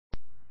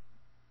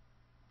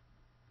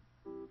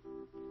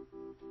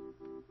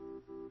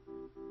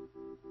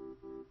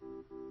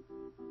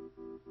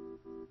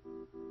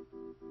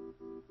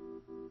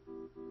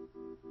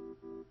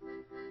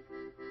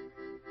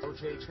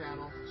OJ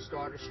channel,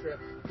 starter strip,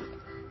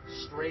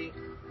 straight.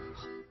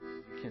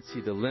 You can see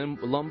the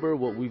lumber.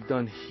 What we've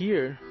done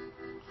here,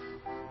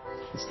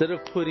 instead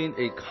of putting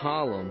a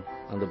column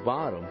on the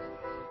bottom,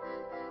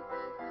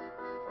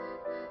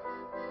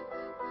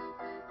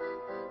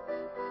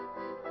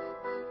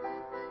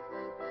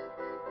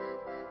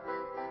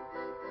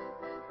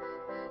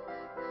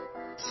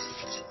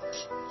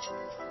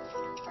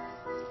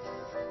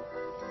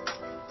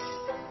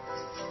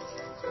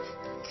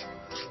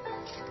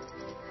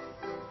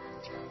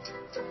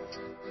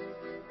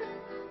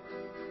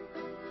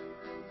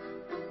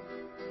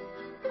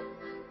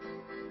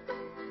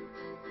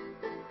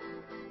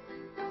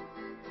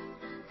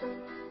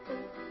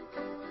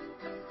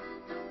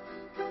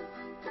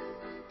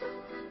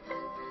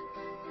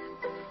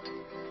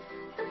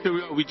 here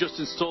we are. We just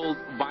installed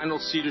vinyl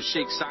cedar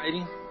shake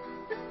siding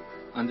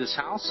on this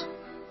house.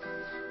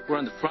 We're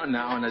on the front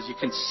now, and as you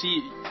can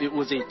see, it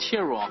was a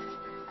tear-off.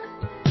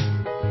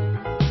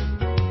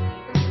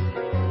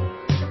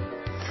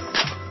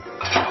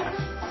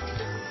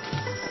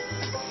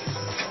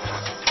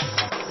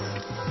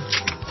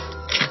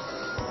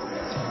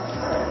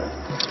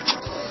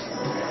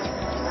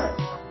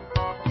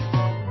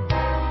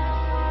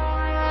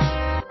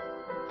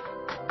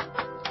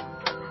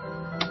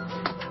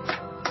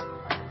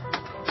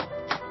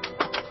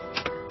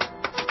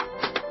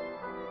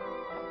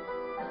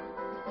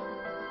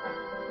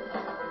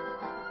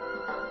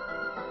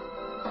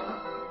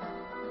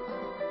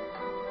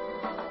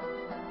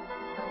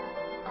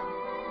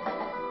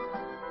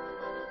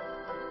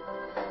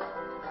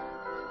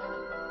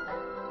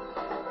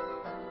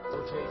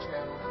 OJ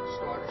channel,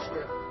 starter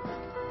strip,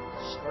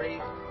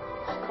 straight.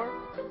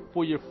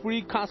 for your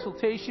free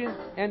consultation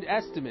and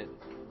estimate,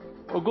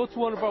 or go to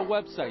one of our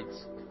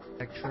websites.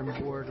 Trim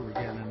board, we're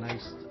getting a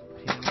nice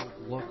panel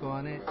look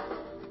on it.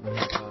 We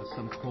have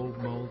some cold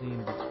molding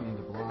between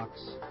the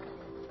blocks.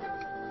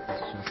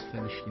 It's just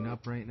finishing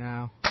up right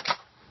now.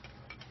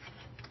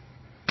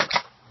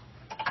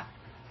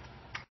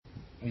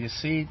 You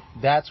see,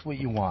 that's what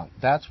you want.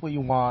 That's what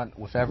you want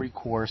with every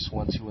course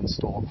once you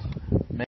install.